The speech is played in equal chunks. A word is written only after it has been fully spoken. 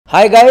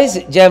Hi guys,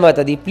 Jai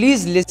Mata Di.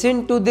 Please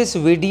listen to this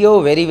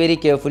video very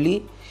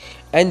carefully,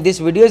 and this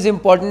video is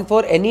important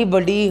for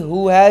anybody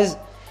who has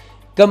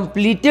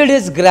completed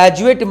his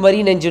graduate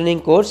marine engineering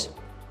course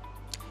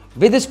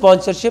with a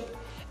sponsorship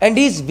and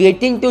is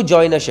waiting to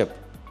join a ship,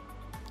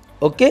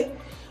 okay,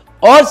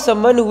 or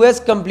someone who has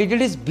completed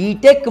his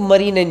B.TECH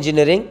marine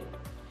engineering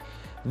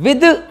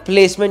with a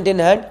placement in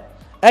hand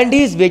and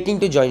he is waiting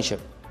to join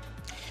ship.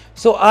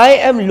 So I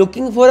am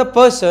looking for a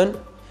person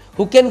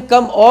who can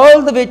come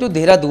all the way to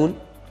Dehradun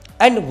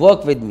and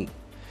work with me.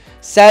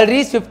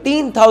 Salary is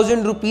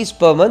 15,000 rupees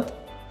per month,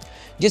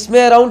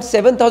 जिसमें around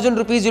 7,000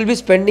 rupees you'll be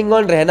spending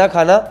on रहना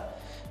खाना,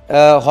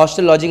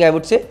 hostel lodging I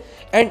would say,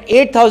 and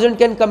 8,000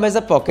 can come as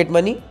a pocket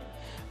money.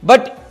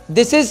 But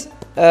this is,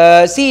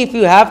 see, if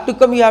you have to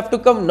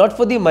come not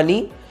for the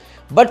money,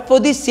 but for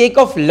the sake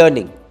of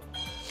learning.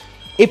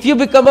 If you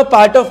become a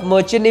part of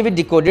Merchant Navy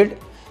Decoded,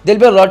 there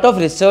will be a lot of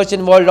research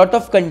involved, lot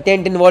of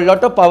content involved,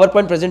 lot of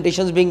PowerPoint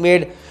presentations being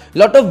made,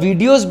 lot of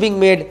videos being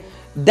made,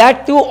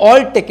 that too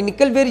all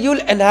technical, where you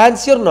will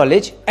enhance your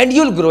knowledge and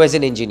you will grow as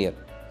an engineer.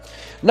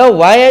 Now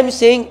why I am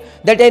saying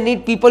that I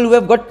need people who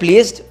have got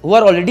placed, who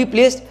are already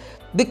placed,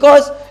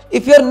 because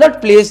if you are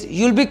not placed,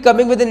 you will be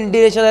coming with an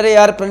indication, अरे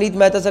यार प्रणीत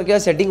Mehta sir के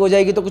setting हो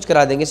जाएगी तो कुछ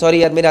करा देंगे,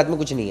 sorry यार मेरे हाथ में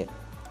कुछ नहीं है.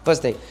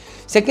 First thing.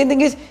 Second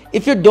thing is,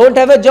 if you don't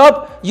have a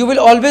job, you will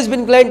always be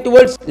inclined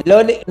towards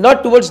learning,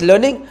 not towards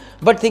learning,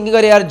 but thinking,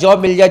 अरे यार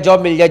job मिल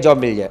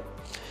जाए.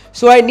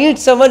 So I need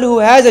someone who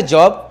has a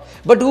job,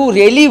 but who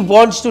really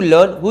wants to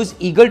learn, who is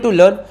eager to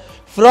learn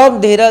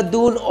from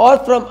Dehradun or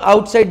from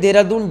outside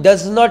Dehradun,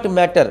 does not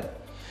matter.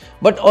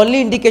 But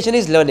only indication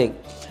is learning.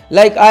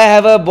 Like I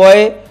have a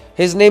boy,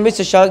 his name is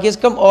Shashank, he has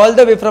come all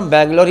the way from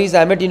Bangalore, he is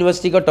Ahmed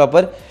University ka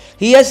topper.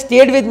 He has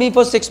stayed with me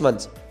for 6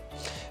 months.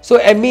 So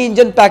ME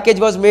engine package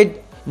was made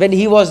when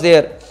he was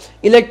there.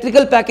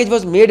 Electrical package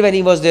was made when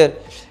he was there.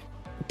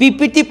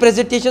 PPT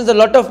presentations, a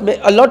lot of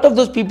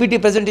those PPT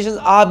presentations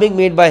are being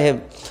made by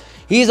him.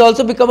 He has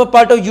also become a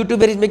part of YouTube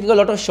where he is making a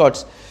lot of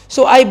shorts.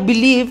 So I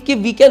believe that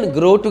we can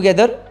grow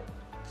together.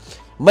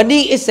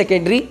 Money is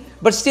secondary,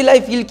 but still I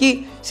feel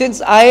that since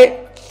I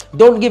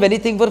don't give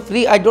anything for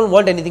free, I don't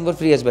want anything for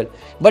free as well.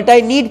 But I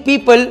need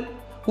people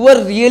who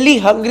are really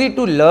hungry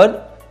to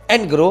learn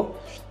and grow.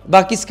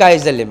 Baki sky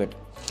is the limit.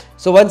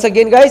 So once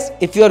again guys,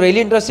 if you are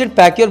really interested,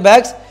 pack your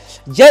bags.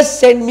 Just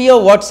send me a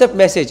WhatsApp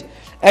message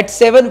at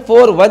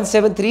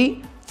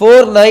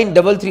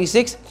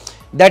 741734936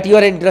 that you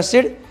are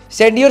interested.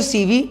 Send your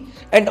CV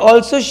and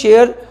also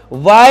share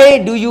why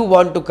do you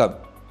want to come.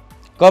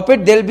 Copy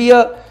it. There will be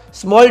a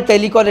small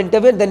telecon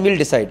interview and then we will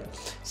decide.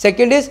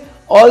 Second is,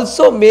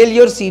 also mail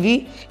your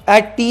CV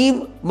at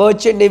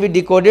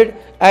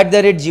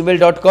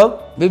teammerchantnavydecoded@gmail.com.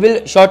 We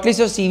will shortlist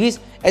your CVs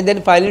and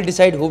then finally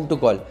decide whom to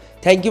call.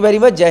 Thank you very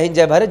much. Jai Hind,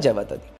 Jai Bharat, Jai Mata Di.